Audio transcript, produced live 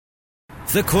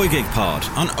The Koigig Pod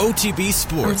on OTB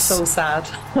Sports. I'm so sad.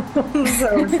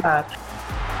 So sad.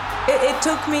 It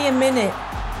took me a minute.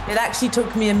 It actually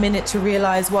took me a minute to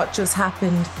realise what just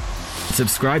happened.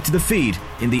 Subscribe to the feed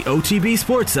in the OTB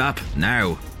Sports app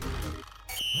now.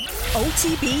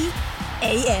 OTB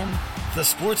AM. The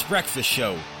Sports Breakfast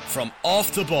Show from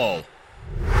Off the Ball.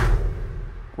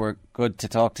 We're good to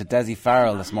talk to Dessie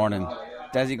Farrell this morning.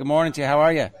 Dessie, good morning to you. How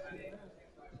are you?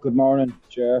 Good morning,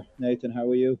 Ger. Nathan, how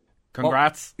are you?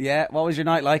 Congrats. What was your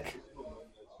night like?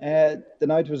 The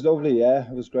night was lovely, yeah.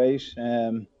 It was great.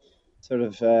 Couldn't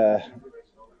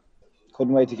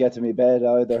wait to get to my bed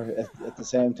either at the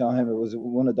same time. It was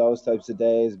one of those types of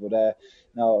days, but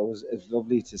no, it was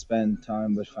lovely to spend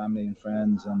time with family and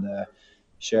friends and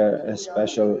share a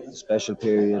special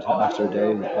period after a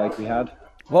day like we had.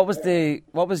 What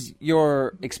was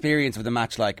your experience of the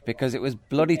match like? Because it was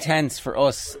bloody tense for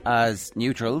us as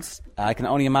neutrals. I can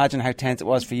only imagine how tense it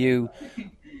was for you.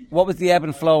 What was the ebb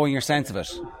and flow and your sense of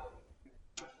it?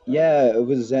 Yeah, it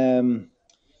was.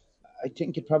 I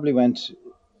think it probably went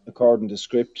according to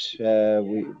script.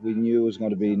 We knew it was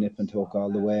going to be nip and tuck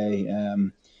all the way.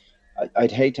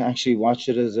 I'd hate to actually watch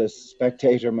it as a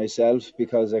spectator myself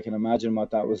because I can imagine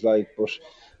what that was like.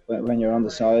 But when you're on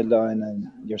the sideline and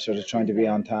you're sort of trying to be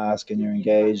on task and you're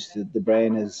engaged, the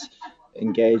brain is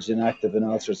engaged and active in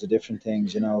all sorts of different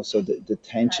things, you know. So the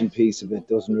tension piece of it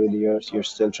doesn't really. You're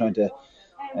still trying to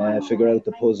figure out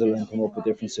the puzzle and come up with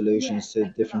different solutions to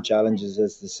different challenges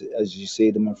as you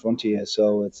see them in front of you.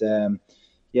 So it's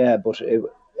but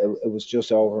it was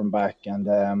just over and back, and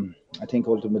I think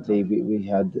ultimately we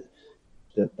had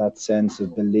that sense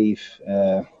of belief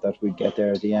that we'd get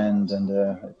there at the end, and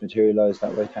it materialised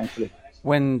that way, thankfully.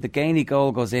 When the Gainey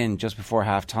goal goes in just before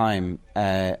half-time,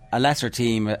 a lesser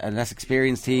team, a less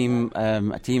experienced team,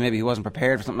 a team maybe who wasn't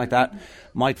prepared for something like that,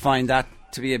 might find that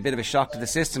to be a bit of a shock to the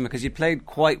system because you played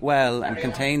quite well and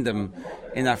contained them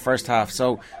in that first half.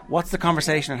 So what's the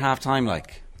conversation at half-time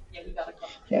like?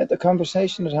 Yeah, the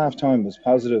conversation at half-time was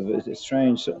positive. It's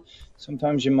strange. So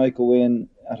sometimes you might go in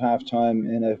at half-time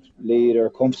in a lead or a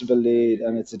comfortable lead,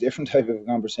 and it's a different type of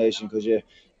conversation because you're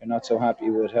not so happy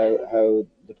with how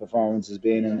the performance has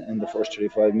been in the first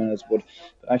 35 minutes. But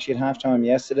actually at half-time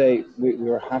yesterday, we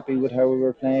were happy with how we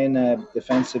were playing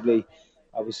defensively.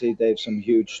 Obviously, they have some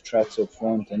huge threats up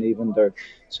front, and even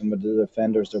some of the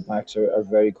defenders, their backs are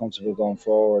very comfortable going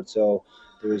forward. So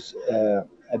there was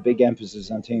a big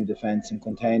emphasis on team defence and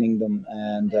containing them.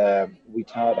 And we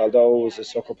thought, although it was a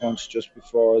sucker punch just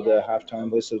before the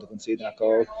half-time whistle to concede that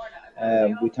goal,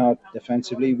 we thought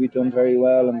defensively we'd done very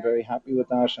well. I'm very happy with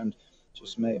that, and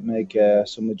just make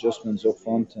some adjustments up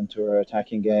front into our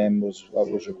attacking game was what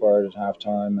was required at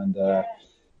half-time. And but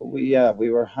we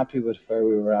were happy with where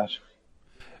we were at.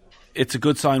 It's a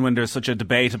good sign when there's such a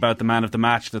debate about the man of the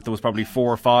match that there was probably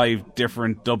 4 or 5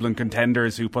 different Dublin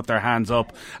contenders who put their hands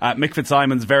up. Mick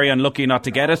Fitzsimon's very unlucky not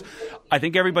to get it. I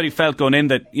think everybody felt going in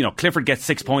that, you know, Clifford gets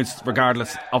 6 points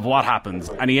regardless of what happens,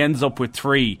 and he ends up with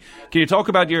 3. Can you talk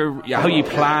about how you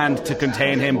planned to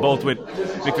contain him, both with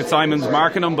Mick Fitzsimon's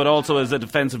marking him but also as a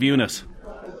defensive unit?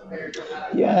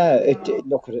 Yeah, it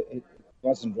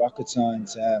wasn't rocket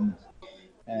science.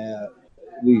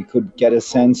 We could get a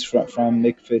sense from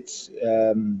Mick Fitz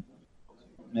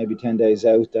maybe 10 days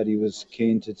out that he was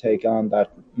keen to take on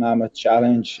that mammoth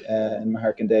challenge in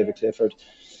marking David Clifford.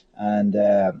 And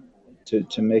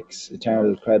to Mick's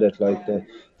eternal credit, like the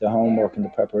homework and the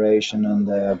preparation and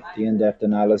the in-depth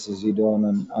analysis he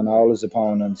done on all his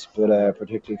opponents, but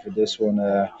particularly for this one,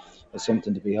 is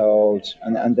something to behold.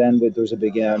 And then there was a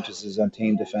big emphasis on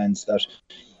team defence, that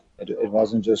it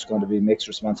wasn't just going to be Mick's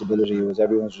responsibility, it was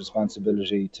everyone's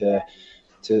responsibility to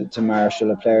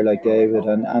marshal a player like David.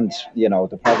 And you know,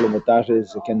 the problem with that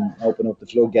is it can open up the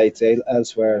floodgates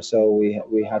elsewhere. So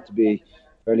we had to be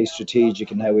fairly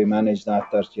strategic in how we managed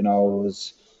that, you know, it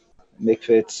was Mick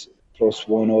Fitz plus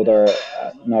one other,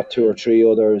 not 2 or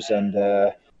 3 others, and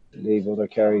leave other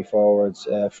carry forwards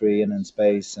free and in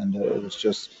space. And it was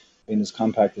just being as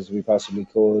compact as we possibly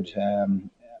could.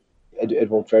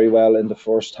 It worked very well in the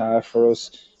first half for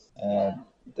us.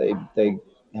 They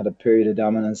had a period of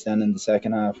dominance then in the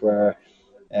second half where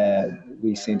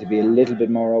we seemed to be a little bit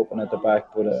more open at the back,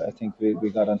 but I think we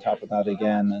got on top of that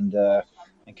again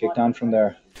and kicked on from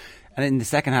there. And in the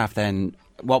second half then,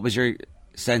 what was your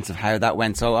sense of how that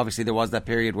went? So obviously there was that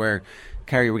period where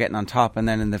Kerry were getting on top, and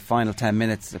then in the final 10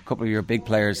 minutes a couple of your big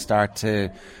players start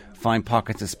to find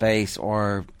pockets of space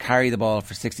or carry the ball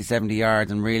for 60-70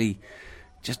 yards and really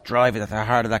just drive it at the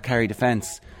heart of that Kerry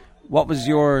defence. What was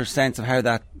your sense of how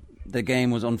the game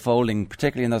was unfolding,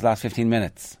 particularly in those last 15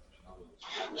 minutes?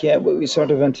 Yeah, we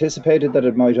sort of anticipated that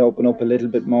it might open up a little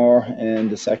bit more in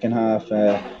the second half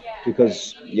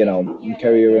because,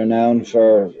 Kerry are renowned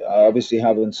for obviously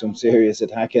having some serious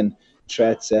attacking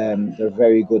threats. They're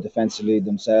very good defensively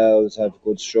themselves, have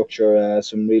good structure,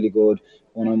 some really good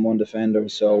one-on-one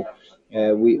defenders. So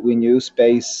we knew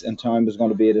space and time was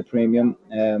going to be at a premium,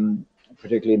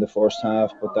 particularly in the first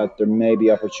half, but that there may be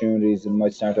opportunities that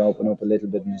might start to open up a little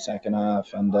bit in the second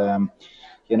half. And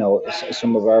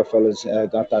some of our fellas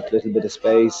got that little bit of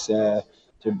space.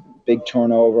 To big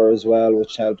turnover as well,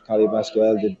 which helped. Collie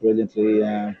Basquel did brilliantly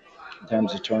in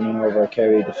terms of turning over a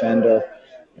Kerry defender,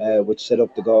 which set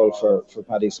up the goal for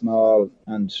Paddy Small.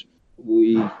 And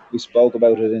we spoke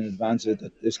about it in advance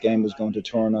that this game was going to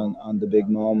turn on the big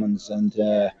moments and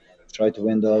try to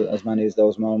win as many of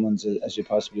those moments as you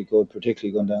possibly could,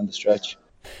 particularly going down the stretch.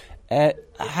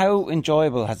 How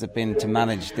enjoyable has it been to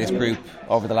manage this group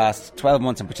over the last 12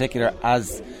 months in particular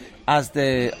as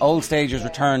the old stagers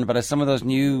return, but as some of those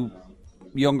new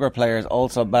younger players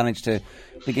also managed to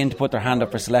begin to put their hand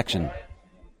up for selection?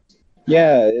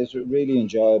 Yeah, it's really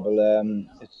enjoyable.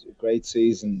 It's a great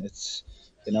season. It's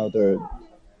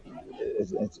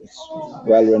it's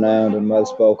well renowned and well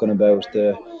spoken about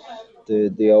the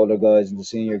older guys and the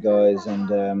senior guys, and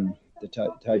the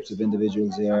types of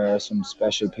individuals they are some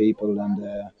special people,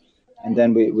 and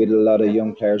then we had a lot of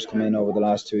young players come in over the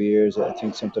last 2 years. I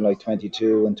think something like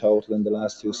 22 in total in the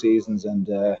last 2 seasons,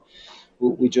 and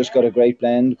we just got a great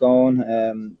blend going.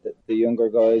 The younger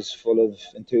guys full of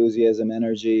enthusiasm,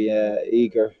 energy,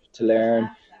 eager to learn.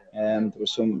 There were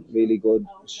some really good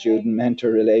student-mentor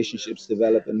relationships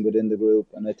developing within the group,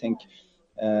 and I think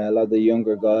a lot of the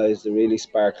younger guys, they really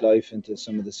spark life into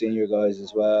some of the senior guys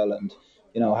as well. And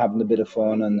having a bit of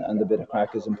fun and a bit of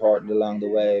crack is important along the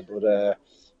way. But a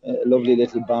lovely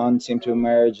little bond seemed to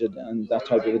emerge, and that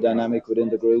type of a dynamic within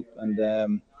the group. And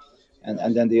then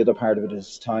the other part of it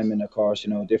is timing, of course.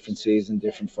 Different season,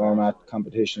 different format,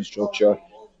 competition structure.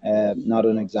 Not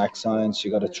an exact science.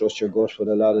 You got to trust your gut with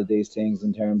a lot of these things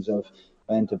in terms of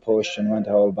when to push and when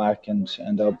to hold back, and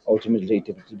ultimately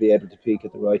to be able to peak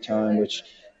at the right time, which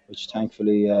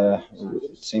thankfully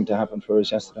seemed to happen for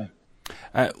us yesterday.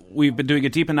 We've been doing a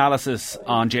deep analysis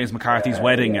on James McCarthy's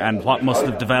wedding and what must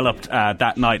have developed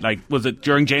that night. Like, was it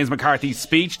during James McCarthy's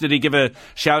speech? Did he give a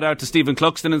shout out to Stephen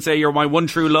Cluxton and say, "You're my one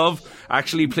true love.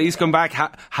 Actually, please come back"?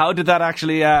 How did that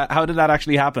actually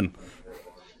happen?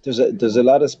 There's a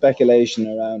lot of speculation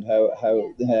around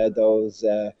how those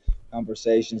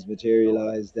conversations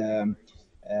materialised.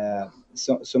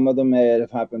 Some of them may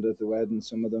have happened at the wedding.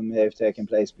 Some of them may have taken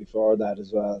place before that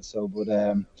as well. So, but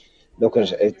look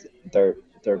at it.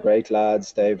 They're great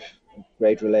lads. They've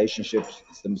great relationships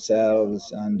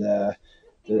themselves, and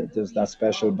there's that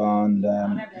special bond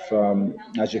from,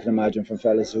 as you can imagine, from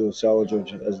fellas who have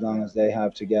soldiered as long as they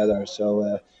have together.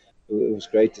 So it was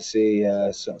great to see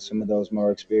some of those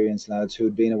more experienced lads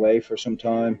who'd been away for some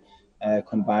time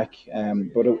come back.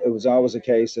 But it was always a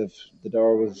case of the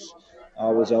door was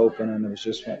always open, and it was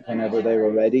just whenever they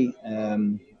were ready.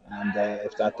 And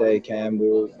if that day came, we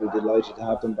were delighted to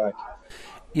have them back.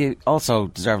 You also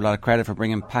deserve a lot of credit for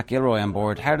bringing Pat Gilroy on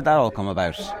board. How did that all come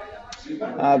about?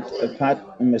 Pat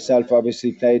and myself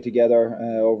obviously played together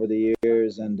over the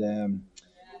years, and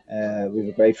we have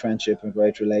a great friendship and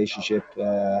great relationship.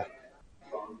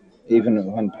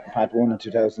 Even when Pat won in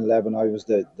 2011, I was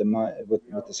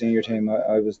with the senior team.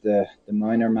 I was the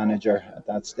minor manager at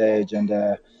that stage, and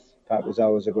Pat was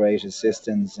always a great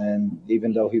assistant. And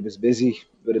even though he was busy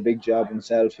with a big job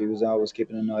himself, he was always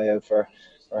keeping an eye out for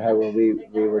how we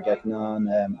were getting on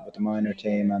with the minor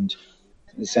team, and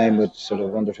the same with sort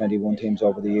of under 21 teams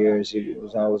over the years. He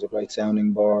was always a great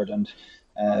sounding board and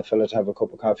a fella to have a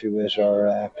cup of coffee with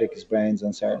or pick his brains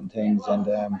on certain things,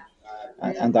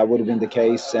 and that would have been the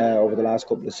case over the last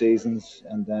couple of seasons.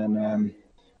 And then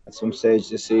at some stage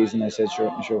this season I said,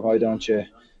 sure, why don't you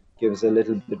give us a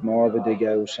little bit more of a dig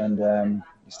out? And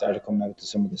he started coming out to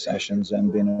some of the sessions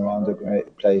and being around the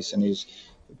great place, and he's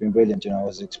been brilliant,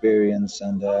 his experience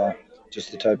and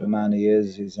just the type of man he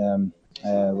is. It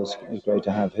was great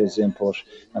to have his input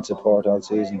and support all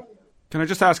season. Can I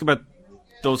just ask about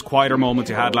those quieter moments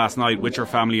you had last night with your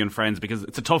family and friends? Because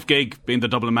it's a tough gig being the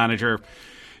Dublin manager.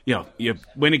 You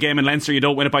win a game in Leinster, you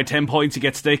don't win it by 10 points, you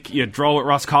get stick. You draw at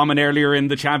Roscommon earlier in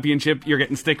the championship, you're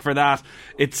getting stick for that.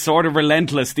 It's sort of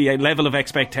relentless, the level of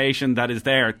expectation that is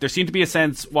there. There seemed to be a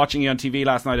sense watching you on TV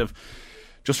last night of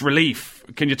just relief.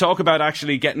 Can you talk about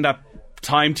actually getting that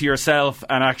time to yourself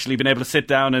and actually being able to sit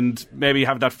down and maybe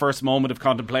have that first moment of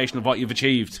contemplation of what you've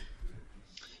achieved?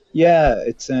 Yeah,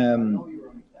 it's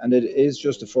and it is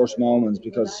just the first moments,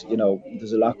 because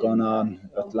there's a lot going on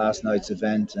at last night's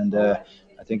event, and I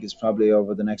think it's probably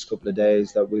over the next couple of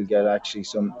days that we'll get actually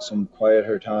some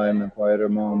quieter time and quieter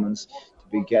moments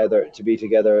to be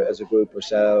together as a group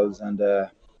ourselves, and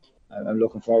I'm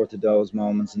looking forward to those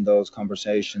moments and those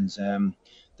conversations.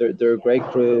 They're a great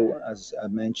crew, as I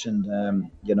mentioned.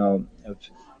 Have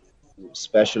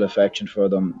special affection for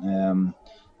them.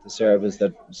 The service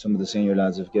that some of the senior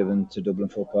lads have given to Dublin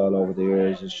football over the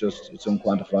years it's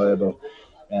unquantifiable.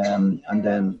 And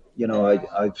then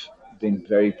I've been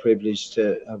very privileged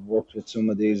to have worked with some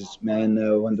of these men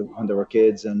now when they were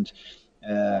kids, and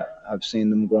I've seen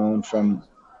them grown from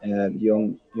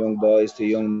young boys to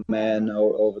young men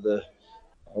over the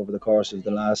course of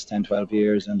the last 10-12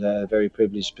 years, and a very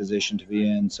privileged position to be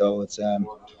in. So it's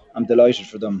I'm delighted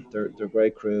for them. They're a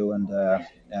great crew, and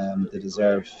they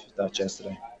deserve that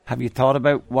yesterday. Have you thought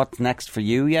about what's next for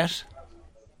you yet?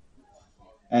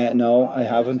 No, I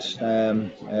haven't. I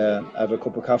have a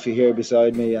cup of coffee here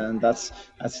beside me, and that's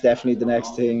definitely the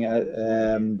next thing.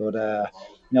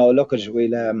 No, look,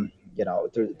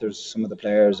 there's some of the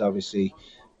players obviously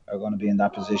are going to be in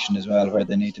that position as well, where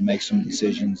they need to make some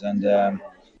decisions, and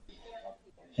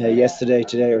yesterday,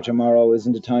 today, or tomorrow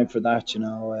isn't the time for that.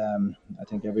 I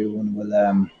think everyone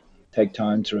will take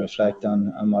time to reflect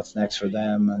on what's next for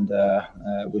them, and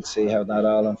we'll see how that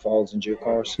all unfolds in due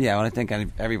course. Yeah, well, I think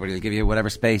everybody will give you whatever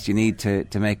space you need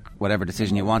to make whatever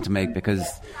decision you want to make,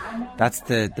 because that's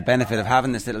the benefit of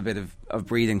having this little bit of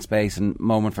breathing space and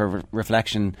moment for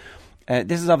reflection.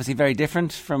 This is obviously very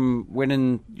different from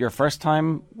winning your first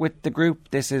time with the group.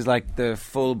 This is like the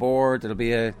full board. It'll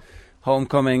be a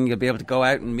homecoming. You'll be able to go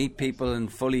out and meet people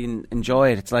and fully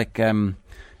enjoy it. It's like a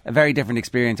very different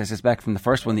experience, I suspect, from the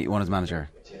first one that you won as manager.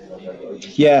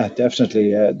 Yeah,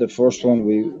 definitely. The first one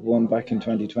we won back in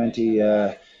 2020.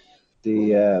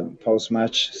 The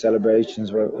post-match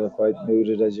celebrations were quite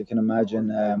muted, as you can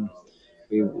imagine.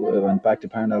 We went back to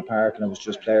Parnell Park, and it was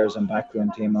just players and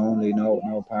backroom team only,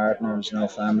 no partners, no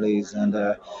families, and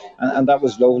that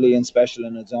was lovely and special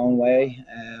in its own way.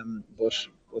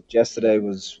 But yesterday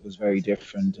was very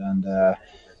different, and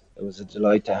it was a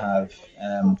delight to have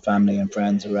family and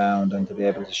friends around, and to be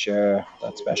able to share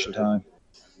that special time.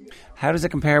 How does it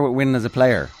compare with winning as a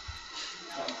player?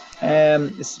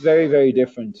 It's very, very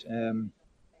different.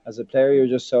 As a player, you're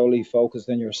just solely focused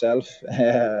on yourself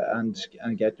and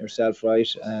getting yourself right.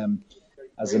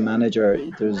 As a manager,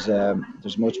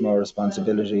 there's much more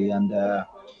responsibility, and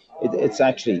it's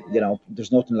actually,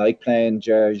 there's nothing like playing,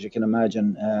 Ger, as you can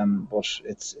imagine. But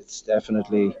it's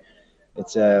definitely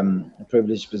a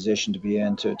privileged position to be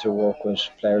in, to work with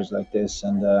players like this,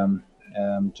 and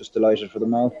just delighted for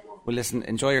them all. Well, listen,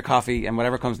 enjoy your coffee, and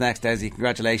whatever comes next, Dessie,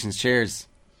 congratulations. Cheers.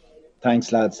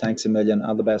 Thanks, lads. Thanks a million.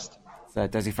 All the best.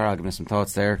 Dessie Farrell giving us some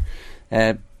thoughts there.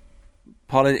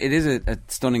 Paul, it is a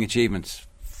stunning achievement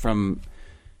from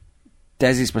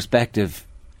Dessie's perspective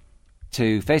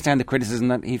to face down the criticism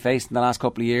that he faced in the last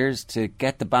couple of years, to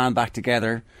get the band back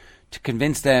together, to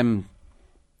convince them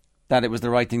that it was the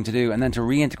right thing to do, and then to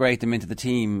reintegrate them into the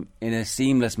team in a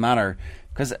seamless manner,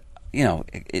 because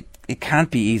it can't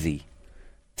be easy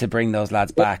to bring those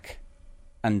lads back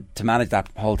and to manage that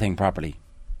whole thing properly.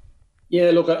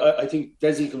 Yeah, look, I think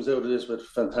Dessie comes out of this with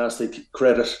fantastic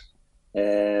credit.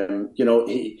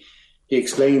 He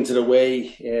explained it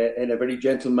away in a very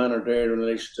gentle manner there in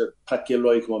relation to Pat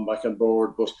Gilroy coming back on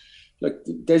board. But like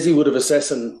Dessie would have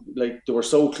assessed, like they were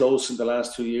so close in the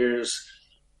last 2 years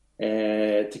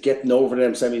to getting over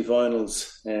them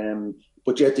semi-finals,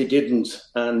 but yet they didn't.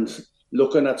 And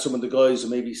looking at some of the guys who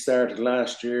maybe started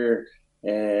last year,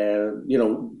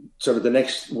 sort of the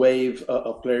next wave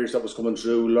of players that was coming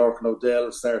through. Lorcan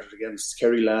O'Dell started against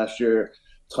Kerry last year.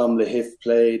 Tom Lahiff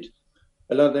played.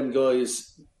 A lot of them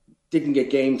guys didn't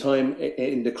get game time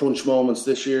in the crunch moments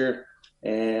this year.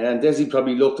 And Dessie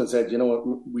probably looked and said,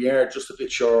 we are just a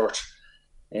bit short.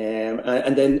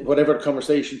 And then whatever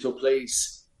conversation took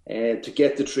place to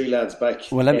get the three lads back.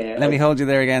 Well, let me hold you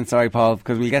there again. Sorry, Paul,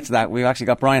 because we'll get to that. We've actually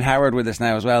got Brian Howard with us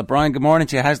now as well. Brian, good morning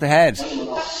to you. How's the head?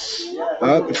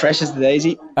 Oh, fresh as the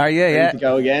daisy. Are you? Ready Yeah. to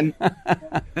go again.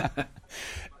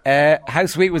 How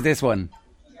sweet was this one?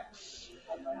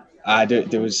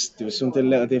 There was something a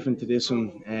little different to this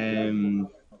one.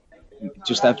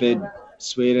 Just a bit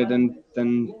sweeter than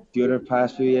the other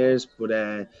past few years. But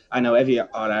I know every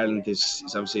All Ireland is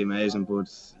obviously amazing, but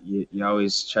you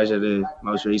always treasure the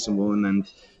most recent one,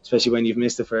 and especially when you've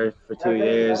missed it for 2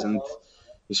 years, and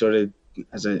you sort of,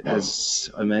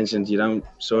 as I mentioned, you don't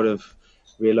sort of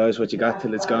realise what you got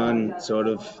till it's gone sort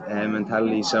of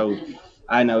mentality. So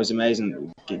I know it was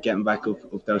amazing getting back up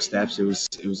those steps. It was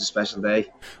a special day.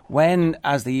 When,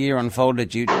 as the year unfolded,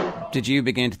 did you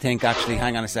begin to think, actually,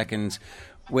 hang on a second,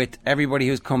 with everybody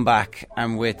who's come back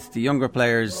and with the younger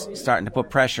players starting to put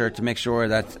pressure to make sure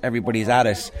that everybody's at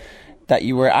it, that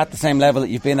you were at the same level that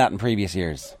you've been at in previous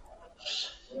years?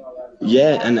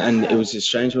 Yeah, and it was a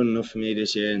strange one enough for me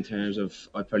this year in terms of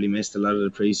I probably missed a lot of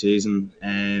the pre-season,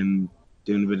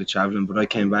 doing a bit of travelling, but I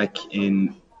came back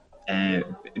in a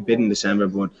bit in December,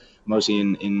 but mostly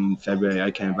in February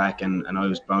I came back and I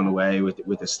was blown away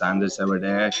with the standards that were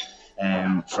there,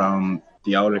 from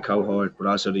the older cohort, but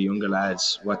also the younger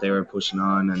lads, what they were pushing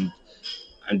on,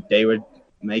 and they were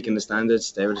making the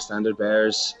standards. They were the standard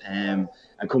bearers, and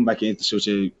coming back into such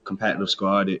a competitive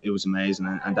squad, it was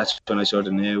amazing. And that's when I sort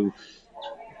of knew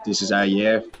this is our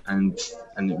year. And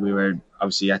we were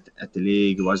obviously at the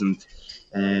league. It wasn't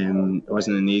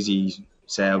an easy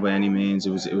sail by any means.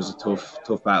 It was a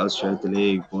tough battles throughout the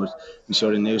league, but we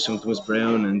sort of knew something was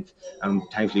brewing, and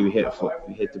thankfully we hit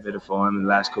a bit of form in the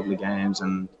last couple of games,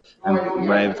 and we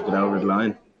were able to get over the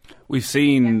line. We've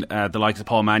seen the likes of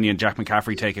Paul Mannion and Jack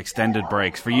McCaffrey take extended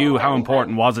breaks. For you, how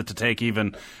important was it to take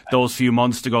even those few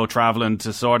months to go travelling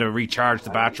to sort of recharge the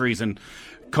batteries and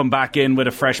come back in with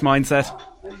a fresh mindset?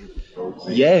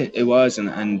 Yeah, it was,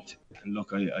 and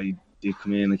look, I did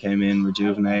come in. I came in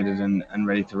rejuvenated and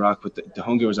ready to rock, but the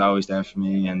hunger was always there for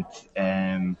me, and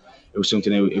it was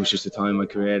something. It was just a time in my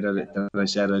career that I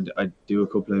said I'd do a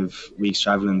couple of weeks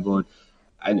travelling, but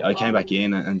I came back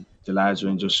in, and the lads were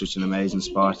in just such an amazing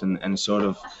spot, and it sort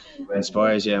of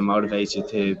inspires you and motivates you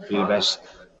to be the best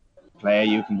player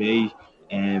you can be,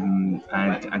 and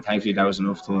thankfully that was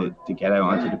enough to get out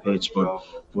onto the pitch. But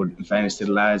in fairness to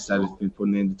the lads that have been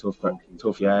putting in the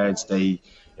tough yards, it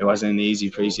wasn't an easy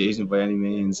pre-season by any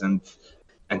means, and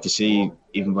to see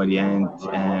even by the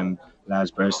end,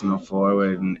 lads bursting up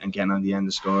forward and getting on the end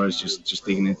of scores, just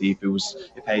digging in deep.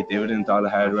 It paid dividends, all the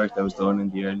hard work that was done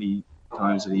in the early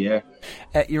times of the year.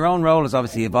 Your own role has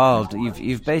obviously evolved.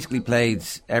 You've basically played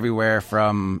everywhere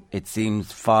from, it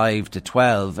seems, 5 to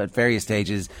 12 at various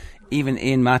stages, even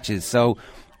in matches. So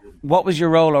what was your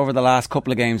role over the last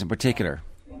couple of games in particular?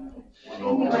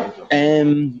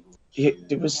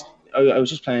 I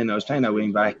was playing that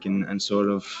wing back and sort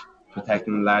of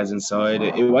protecting the lads inside.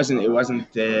 It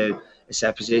wasn't a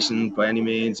set position by any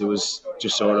means. It was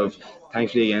just sort of,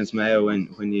 thankfully against Mayo,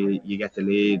 when you get the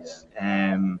lead,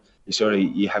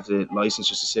 you have the license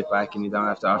just to sit back and you don't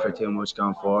have to offer too much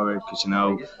going forward, because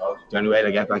the only way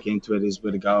to get back into it is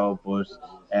with a goal. But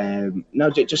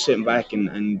just sitting back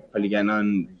and probably getting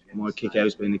on more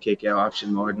kick-outs, being a kick-out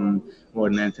option more than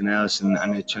anything else, and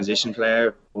a transition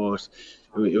player. But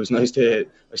it was nice I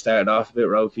started off a bit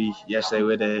ropey yesterday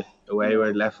with a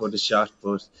wayward left-footed shot,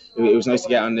 but it was nice to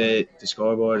get on the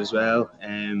scoreboard as well,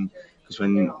 because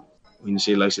when you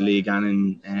see like the Lee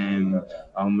Gannon,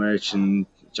 Owen Murch and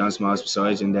John Smalls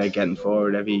beside you, and they're getting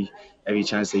forward every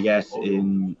chance they get,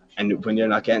 and when you're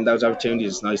not getting those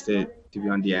opportunities, it's nice to be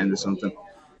on the end of something.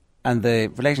 And the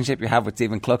relationship you have with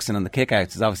Stephen Cluxton on the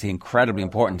kickouts is obviously incredibly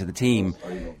important to the team.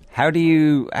 How do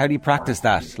you practice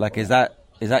that? Like, is that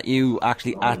you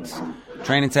actually at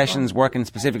training sessions working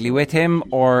specifically with him,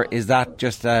 or is that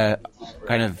just kind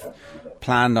of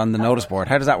planned on the notice board?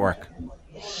 How does that work?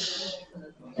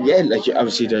 Yeah, like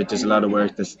obviously there's a lot of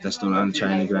work that's done on the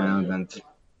training ground,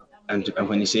 and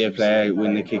when you see a player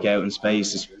win the kick out in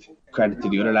space, it's credit to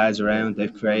the other lads around.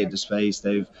 They've created the space,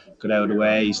 they've got out of the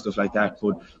way, stuff like that.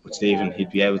 But Stephen, he'd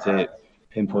be able to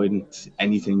pinpoint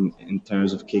anything in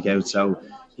terms of kick out. So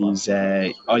he's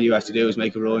all you have to do is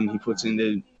make a run. He puts in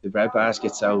the bread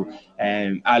basket. So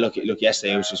look,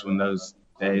 yesterday it was just one of those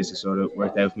days that sort of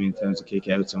worked out for me in terms of kick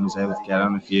outs, and was able to get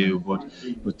on a few.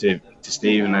 But to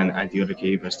Stephen and the other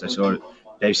keepers,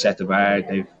 they've set the bar.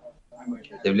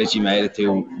 They've literally made it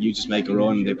to, you just make a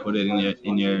run, they put it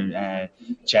in your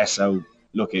chest. So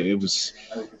look, it was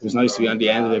nice to be on the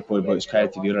end of it, but it's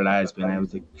credit to the other lads being able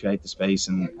to create the space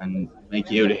and make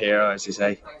you the hero, as you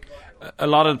say. A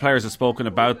lot of the players have spoken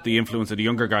about the influence of the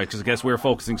younger guys, because I guess we're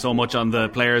focusing so much on the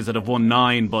players that have won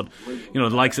 9, but the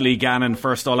likes of Lee Gannon,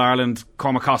 first All-Ireland,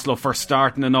 Cormac Costello first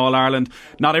starting in All-Ireland.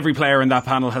 Not every player in that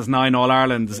panel has 9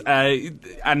 All-Irelands,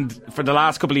 and for the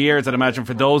last couple of years, I'd imagine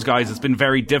for those guys it's been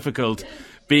very difficult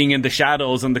being in the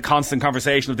shadows and the constant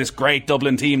conversation of this great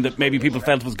Dublin team that maybe people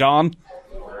felt was gone.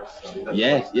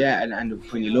 Yeah, and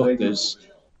when you look,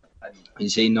 you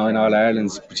see 9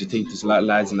 All-Irelands, but you think there's a lot of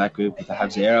lads in that group that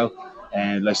have 0.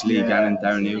 Like Lee Gannon,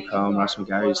 Darren Newcombe, Ross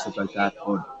McGarry, stuff like that.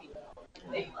 But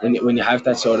when you have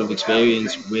that sort of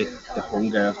experience with the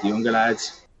hunger of the younger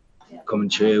lads coming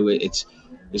through,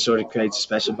 it sort of creates a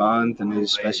special bond and a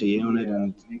special unit.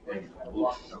 And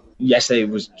yesterday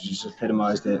was just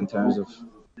epitomised it in terms of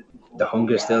the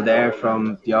hunger still there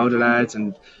from the older lads,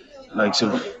 and like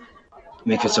sort of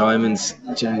Mick Fitzsimons,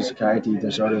 James McCarthy,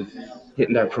 they're sort of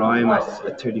hitting their prime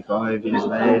at 35 years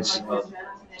of age.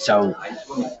 So,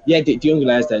 yeah, the younger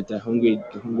lads, they're hungry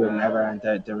than ever, and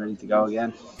they're ready to go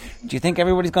again. Do you think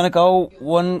everybody's going to go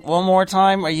one more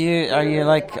time? Are you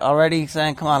like already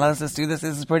saying, come on, let's do this?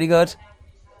 This is pretty good.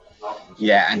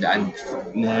 Yeah, and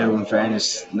now, in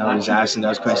fairness, nobody's asking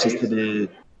those questions to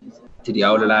the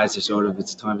older lads. They're sort of,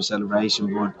 it's a time of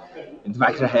celebration, but in the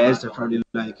back of their heads, they're probably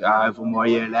like, I have one more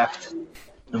year left.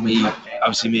 And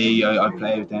I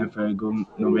played with them for a good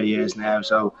number of years now,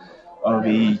 so I'll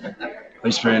be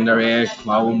whispering in their ear, come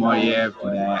on, one more year.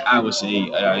 But I will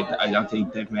see. I don't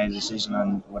think they've made a decision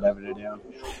on whatever they're doing.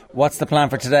 What's the plan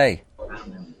for today?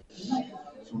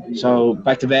 So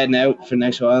back to bed now for the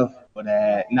next while. But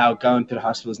now going to the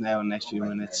hospitals now in the next few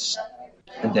minutes,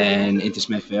 and then into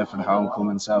Smithfield for the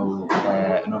homecoming. So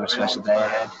another special day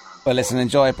ahead. Well, listen,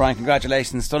 enjoy it, Brian.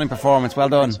 Congratulations, stunning performance. Well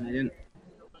done.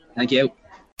 Thank you.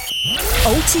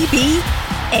 OTB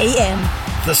AM.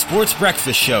 The Sports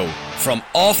Breakfast Show from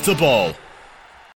Off the Ball.